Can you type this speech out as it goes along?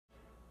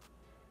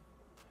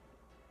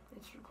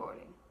It's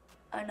recording.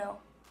 I know.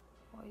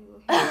 Why are you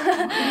looking?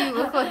 Why do you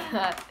look like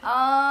that?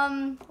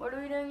 What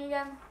are we doing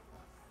again?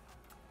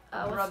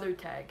 Brother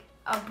tag.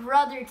 A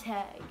brother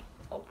tag.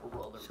 A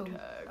brother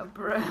tag. A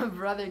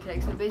brother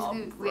tag. So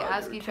basically, we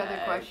ask each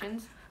other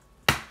questions.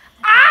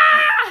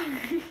 Ah!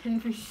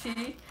 And we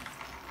see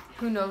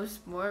who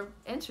knows more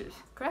answers,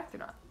 correct or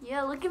not.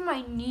 Yeah, look at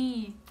my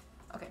knee.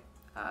 Okay.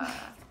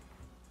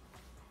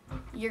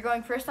 You're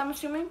going first, I'm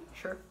assuming?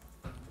 Sure.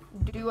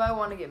 Do I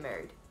want to get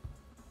married?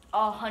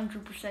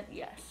 100%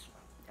 yes.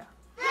 Yeah.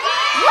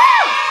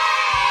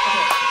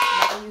 Okay.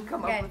 Now you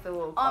come up with a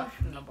little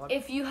question about it.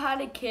 If you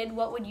had a kid,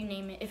 what would you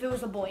name it? If it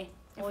was a boy,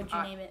 what would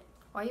you name it?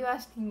 Why are you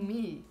asking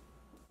me?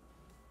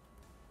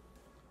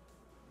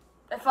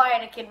 If I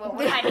had a kid, what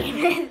would I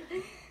name it?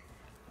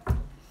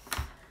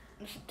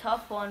 It's a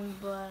tough one,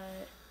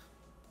 but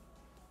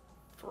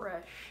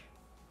Fresh.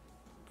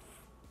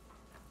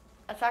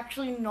 that's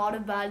actually not a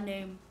bad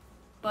name.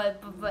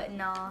 But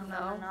no.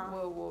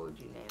 What would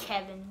you name it?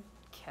 Kevin.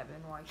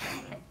 Kevin? Why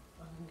Kevin?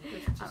 I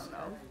don't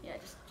know. Yeah,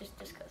 just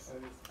cause.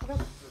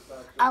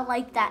 I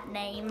like that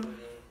name.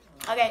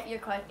 Okay,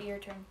 your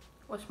turn.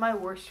 What's my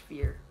worst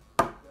fear?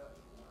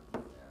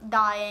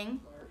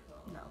 Dying.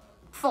 No.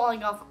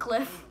 Falling off a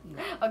cliff.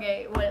 No.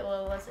 Okay, what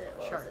was it?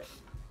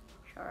 Sharks.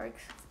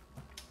 Sharks.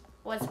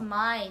 What's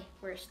my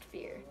worst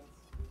fear?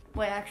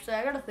 Wait, actually,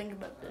 I gotta think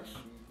about this.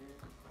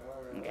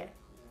 Okay.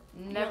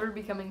 Never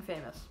becoming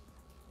famous.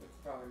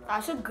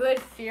 That's a good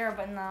fear,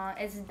 but no,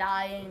 it's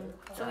dying.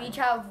 So we each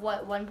have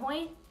what, 1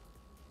 point?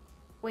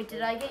 Wait,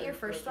 did I get your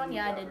first one?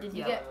 Yeah, I did. Did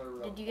you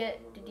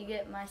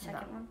get my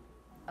second one?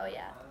 Oh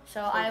yeah.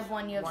 So I have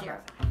 1, you have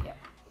 0. Yeah.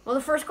 Well,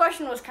 the first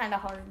question was kind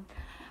of hard.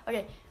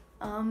 Okay.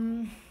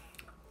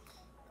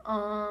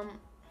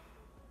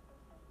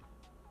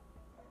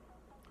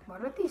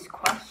 What are these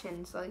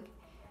questions like?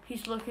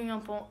 He's looking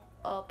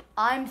up.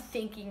 I'm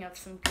thinking of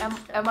some good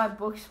stuff. Am I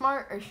book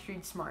smart or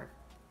street smart?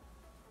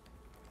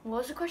 What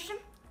was the question?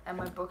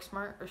 Am I book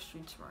smart or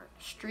street smart?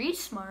 Street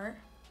smart.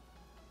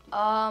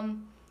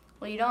 Well,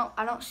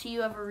 I don't see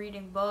you ever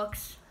reading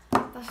books.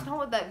 That's not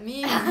what that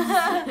means.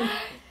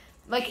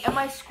 Like, am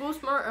I school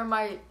smart or am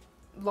I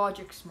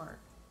logic smart?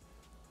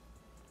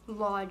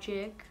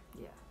 Logic.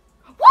 Yeah.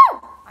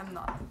 Woo! I'm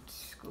not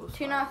school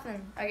smart.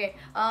 2-0. Okay.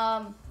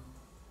 Oh,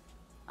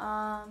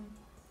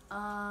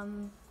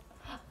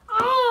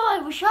 I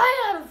wish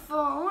I had a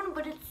phone,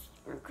 but it's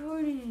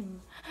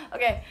recording.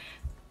 Okay.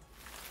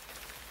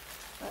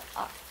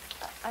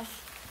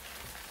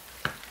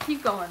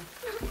 Keep going.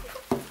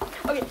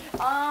 Okay.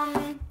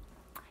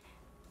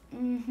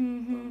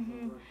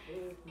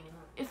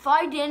 If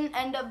I didn't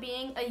end up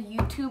being a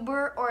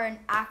YouTuber or an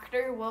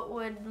actor, what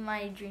would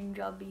my dream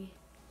job be?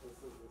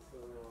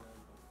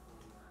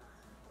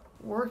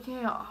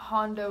 Working at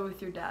Honda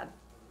with your dad.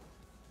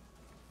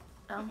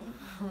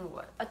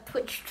 What? A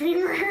Twitch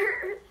streamer.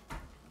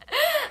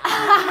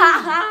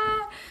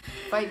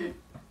 Fight me.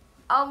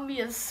 I'll be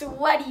a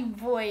sweaty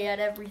boy at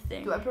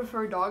everything. Do I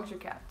prefer dogs or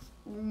cats?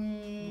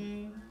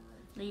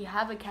 You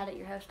have a cat at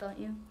your house, don't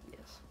you?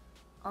 Yes.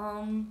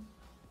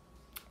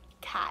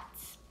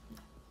 Cats.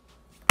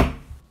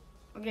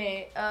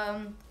 Okay,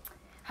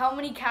 how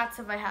many cats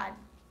have I had?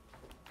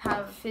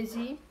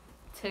 Fizzy,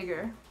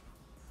 Tigger,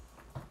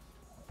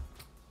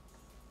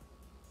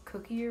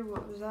 Cookie, or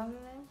what was that her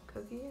name?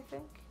 Cookie, I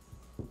think.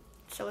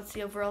 So what's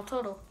the overall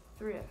total?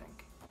 3, I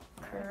think.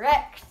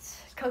 Correct.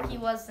 Cookie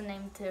was the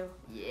name too.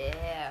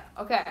 Yeah.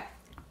 Okay.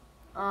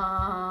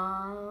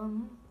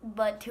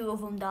 But 2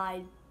 of them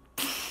died.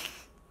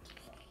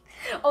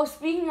 Oh,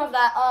 speaking of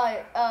that,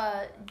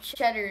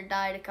 Cheddar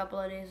died a couple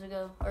of days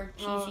ago, or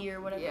Cheesy, or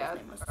whatever his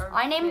name was.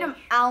 I named him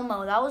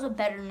Almo. That was a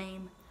better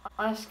name.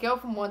 On a scale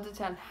from 1 to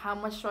 10, how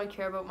much do I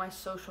care about my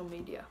social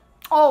media?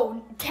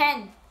 Oh,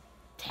 10.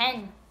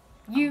 10.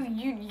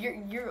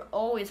 You're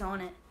always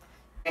on it.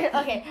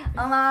 Okay.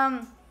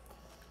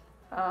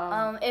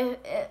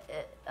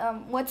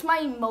 What's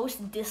my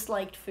most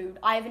disliked food?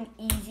 I have an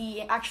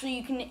easy. Actually,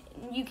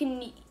 you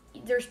can.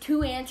 There's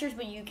 2 answers,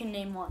 but you can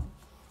name one.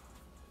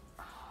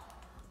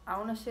 I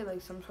want to say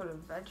like some sort of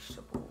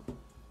vegetable.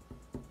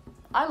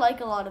 I like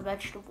a lot of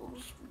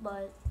vegetables,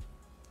 but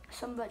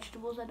some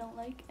vegetables I don't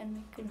like, and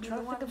we could I'm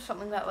trying to think of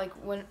something that like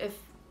if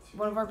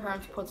one of our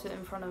parents puts it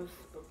in front of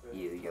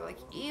you, you're like,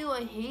 ew,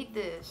 I hate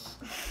this.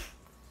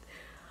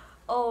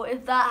 Oh,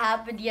 if that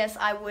happened, yes,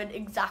 I would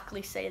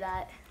exactly say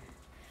that.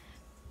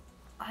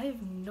 I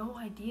have no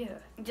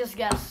idea. Just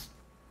guess.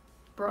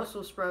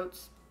 Brussels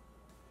sprouts.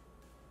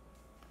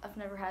 I've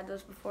never had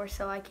those before,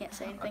 so I can't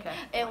say anything. Okay.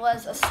 It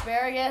was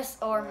asparagus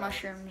or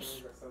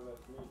mushrooms.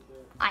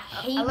 I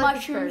hate I like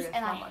mushrooms asparagus,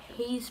 and not I mushrooms.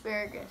 hate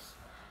asparagus.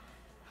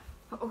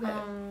 Okay.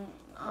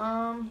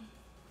 What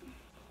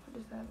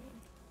does that mean?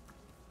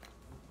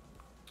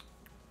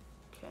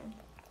 Okay.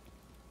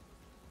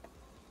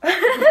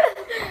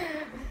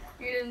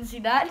 You didn't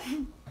see that?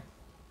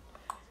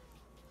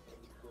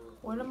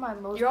 What am I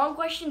most? You're on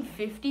question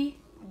 50.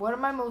 What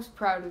am I most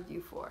proud of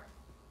you for?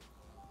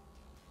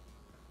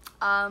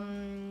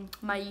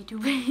 My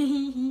YouTube.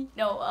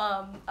 No,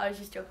 I was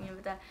just joking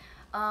about that.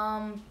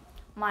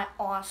 my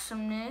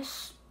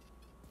awesomeness.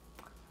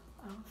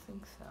 I don't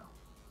think so.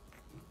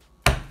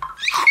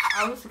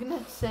 I was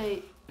gonna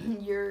say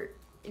your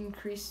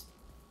increase.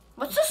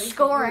 What's the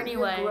score your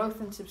anyway?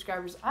 Growth in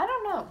subscribers. I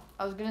don't know.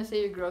 I was gonna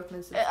say your growth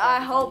in subscribers. I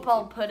hope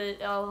I'll put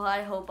it. Oh,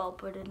 I hope I'll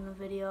put it in the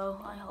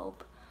video. I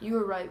hope. You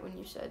were right when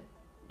you said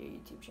your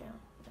YouTube channel.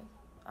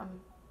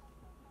 I'm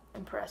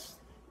impressed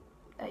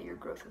at your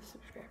growth of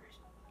subscribers.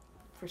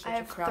 For such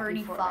a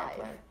crappy 35. Fortnite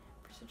player.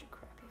 For such a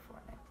crappy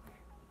Fortnite player.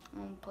 I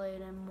don't play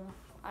it anymore.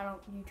 I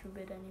don't YouTube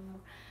it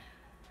anymore.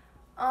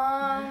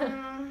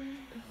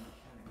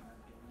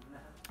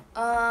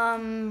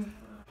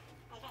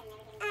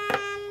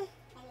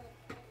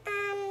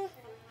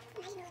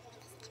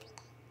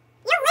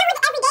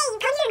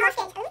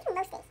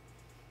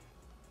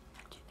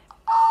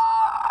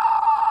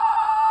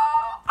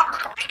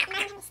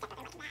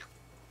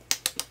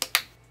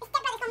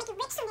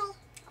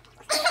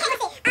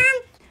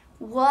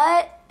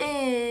 What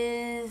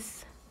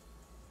is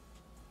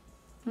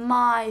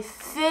my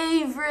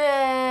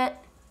favorite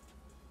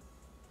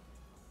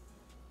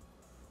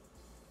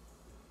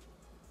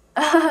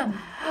kind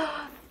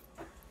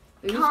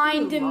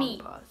of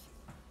meat? Pause.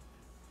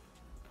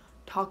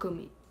 Taco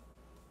meat.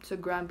 So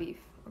ground beef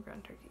or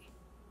ground turkey.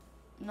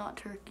 Not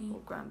turkey. Or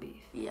ground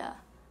beef. Yeah,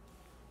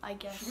 I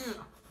guess.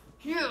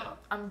 Yeah.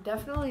 I'm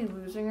definitely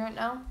losing right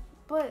now,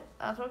 but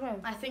that's okay.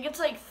 I think it's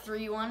like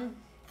 3-1,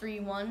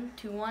 3-1,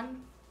 2-1,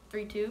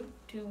 3-2,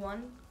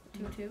 2-1,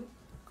 2-2,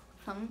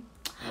 something.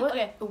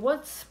 Okay.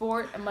 What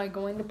sport am I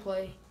going to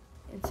play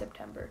in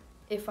September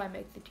if I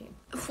make the team?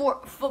 For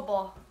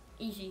football,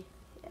 easy.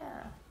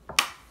 Yeah.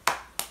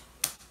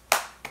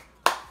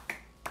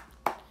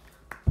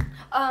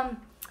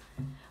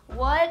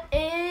 What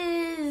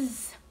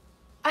is?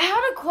 I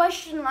had a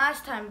question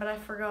last time, but I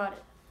forgot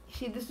it.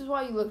 See, this is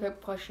why you look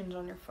up questions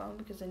on your phone,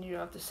 because then you don't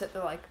have to sit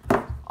there like,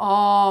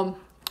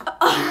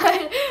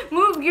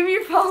 Move, give me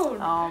your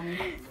phone.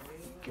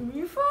 Give me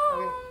your phone.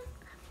 Okay.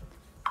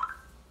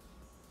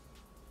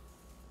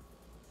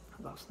 How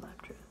about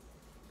Snapchat?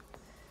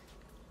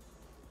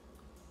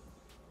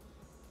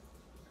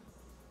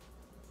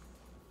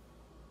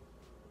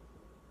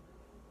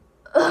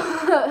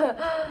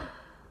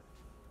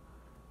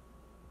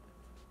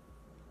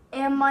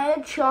 Am I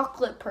a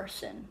chocolate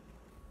person?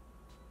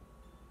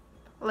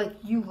 Like,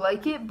 you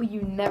like it, but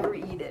you never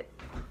eat it.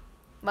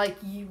 Like,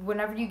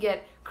 whenever you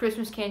get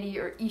Christmas candy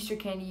or Easter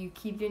candy, you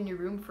keep it in your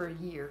room for a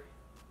year.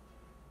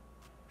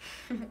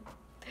 Am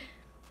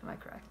I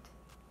correct?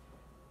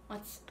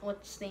 What's the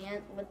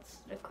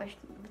question?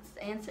 What's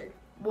the answer?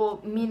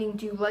 Well, meaning,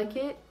 do you like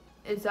it?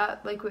 Is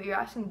that like what you're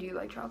asking? Do you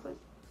like chocolate?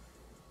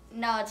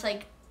 No, it's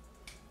like,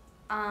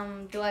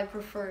 do I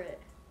prefer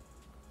it?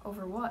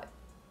 Over what?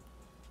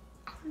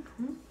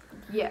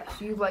 Yes,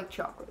 you like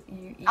chocolate.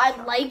 You eat I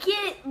chocolate. like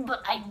it,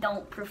 but I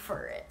don't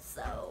prefer it.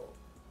 So,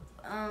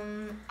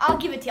 I'll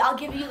give it to you. I'll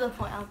give you the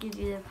point.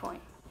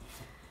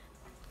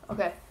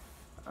 Okay.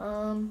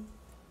 Am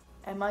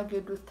I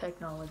good with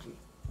technology?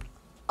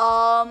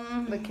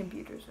 Like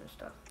computers and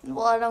stuff.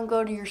 Well, I don't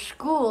go to your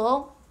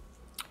school,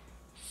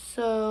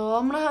 so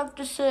I'm gonna have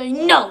to say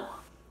no.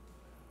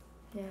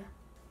 Yeah.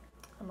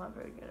 I'm not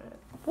very good at it.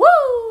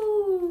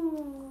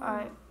 Woo!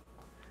 Alright.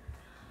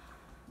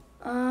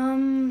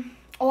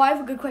 Oh, I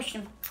have a good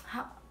question.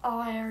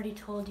 I already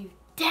told you.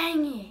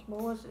 Dang it!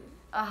 What was it?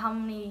 How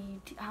many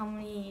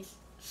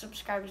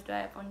subscribers do I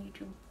have on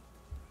YouTube?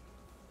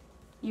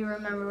 You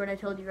remember what I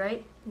told you,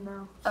 right?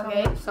 No.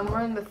 Okay.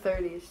 Somewhere in the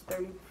 30s.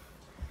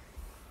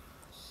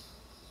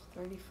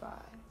 35.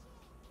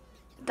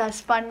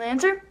 That's the final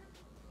answer?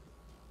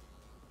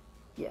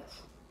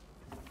 Yes.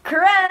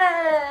 Correct!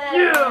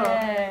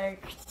 Yeah!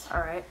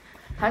 Alright.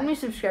 How many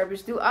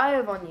subscribers do I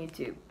have on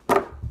YouTube?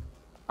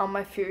 On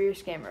my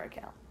Furious Gamer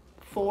account.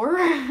 4?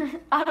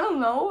 I don't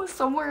know.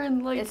 Somewhere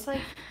in like... It's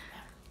like...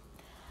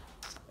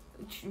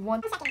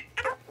 1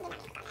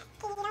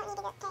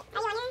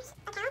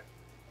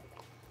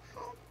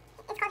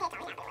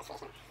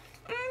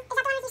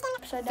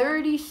 second.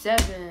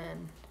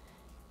 37.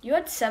 You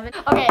had 7.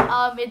 Okay,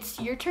 it's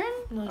your turn?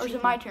 No, or is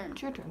it my turn?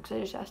 It's your turn, because I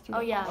just asked you.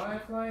 Oh, yeah.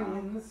 Flying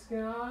in the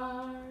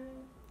sky.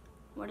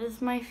 What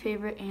is my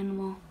favorite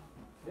animal?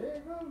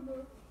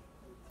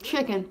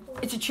 Chicken.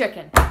 It's a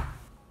chicken.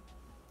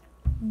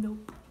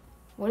 Nope.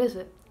 What is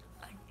it?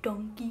 A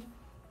donkey.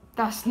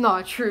 That's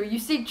not true. You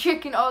say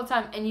chicken all the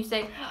time, and you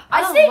say,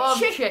 I I say love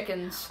chick-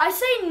 chickens. I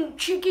say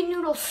chicken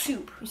noodle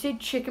soup. You say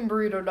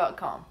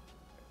chickenburrito.com.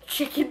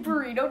 Chicken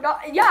burrito.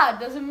 Yeah, it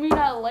doesn't mean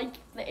I like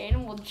the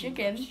animal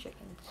chicken. Chickens.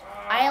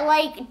 I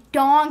like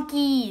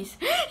donkeys.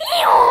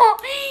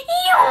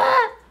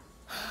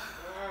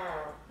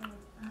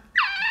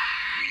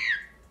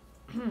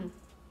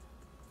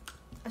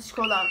 Let's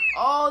scroll down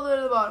all the way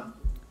to the bottom.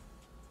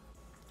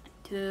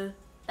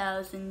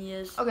 2,000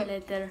 years Okay.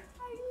 later.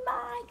 Oh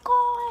my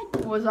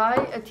God. Was I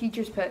a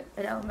teacher's pet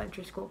at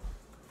elementary school?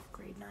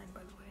 Grade 9,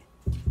 by the way.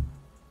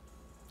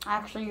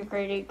 Actually, you're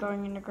grade 8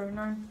 going into grade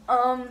 9.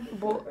 Well,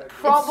 it's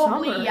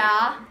Probably, summer.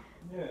 yeah.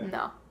 Yeah.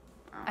 No.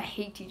 I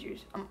hate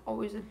teachers. I'm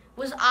always a...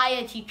 Was I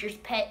a teacher's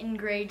pet in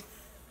grade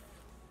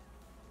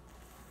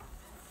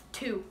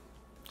 2.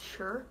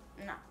 Sure.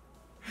 No.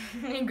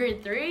 In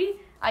grade 3,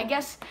 I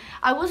guess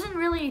I wasn't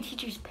really a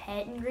teacher's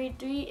pet in grade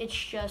 3. It's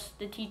just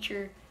the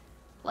teacher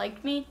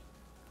liked me,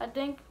 I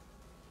think,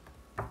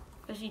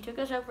 because he took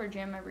us out for a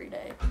gym every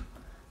day.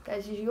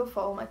 Guys, you should go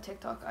follow my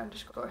TikTok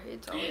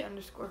 _hates Ollie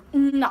 _.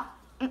 No.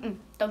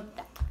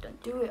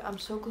 Don't Do it. I'm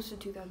so close to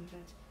 2,000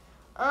 fans.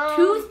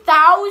 2,000?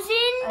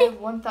 I have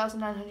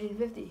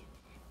 1,950.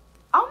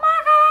 Oh my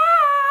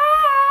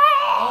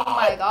god! Oh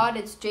my god,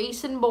 it's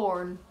Jason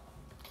Bourne.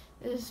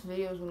 This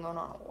video's been going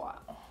on a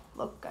while.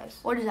 Look, guys.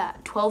 What is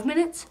that? 12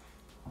 minutes?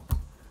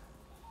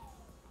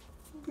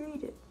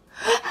 Read it.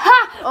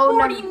 Ha! Oh,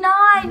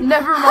 49!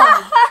 Never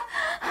mind.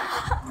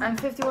 I'm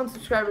 51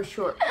 subscribers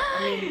short.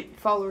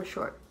 Followers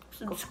short.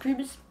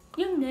 Subscribers?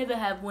 You'll never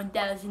have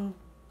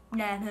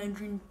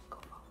 1,900.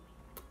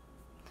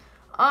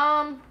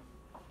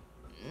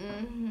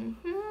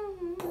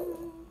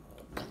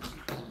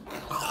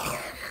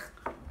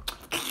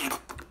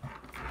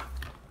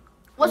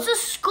 What's the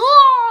score?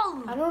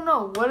 I don't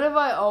know. What have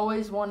I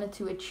always wanted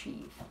to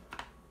achieve?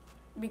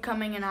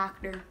 Becoming an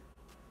actor.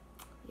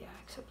 Yeah,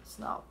 except it's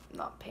not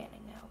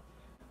panning out.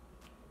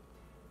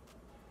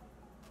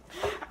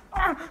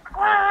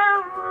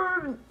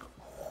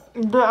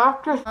 The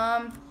actor.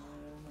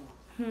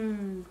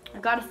 I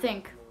gotta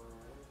think.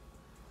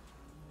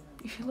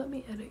 You should let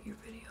me edit your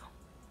video.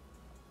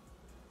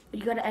 But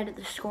you gotta edit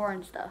the score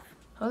and stuff.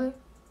 Okay.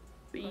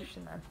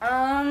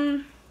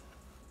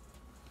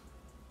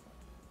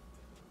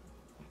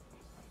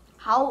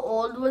 How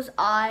old was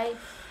I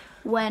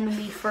when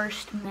we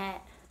first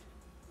met?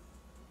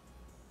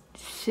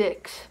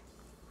 6.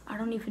 I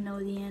don't even know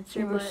the answer.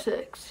 You were but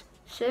 6.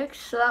 6?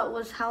 So that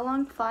was how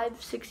long?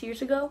 5, 6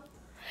 years ago?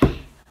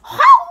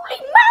 Holy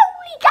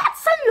moly!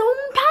 That's a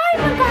long time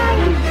ago!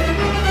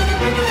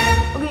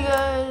 Okay,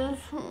 guys.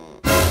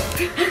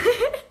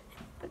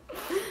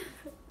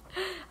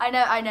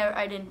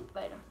 I didn't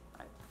bite him.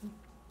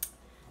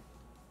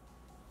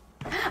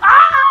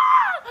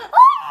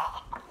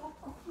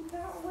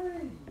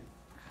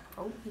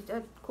 Oh, he's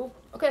dead. Cool.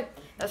 Okay,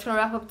 that's gonna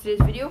wrap up today's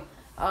video.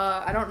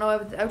 I don't know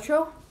if it's the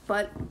outro,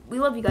 but we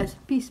love you guys.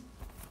 Peace.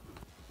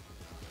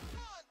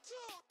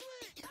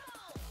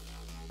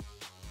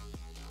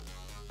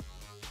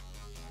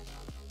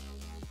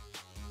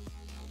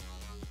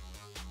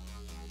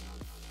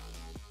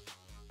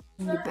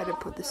 You better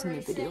put this in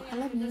the video. I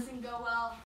love you.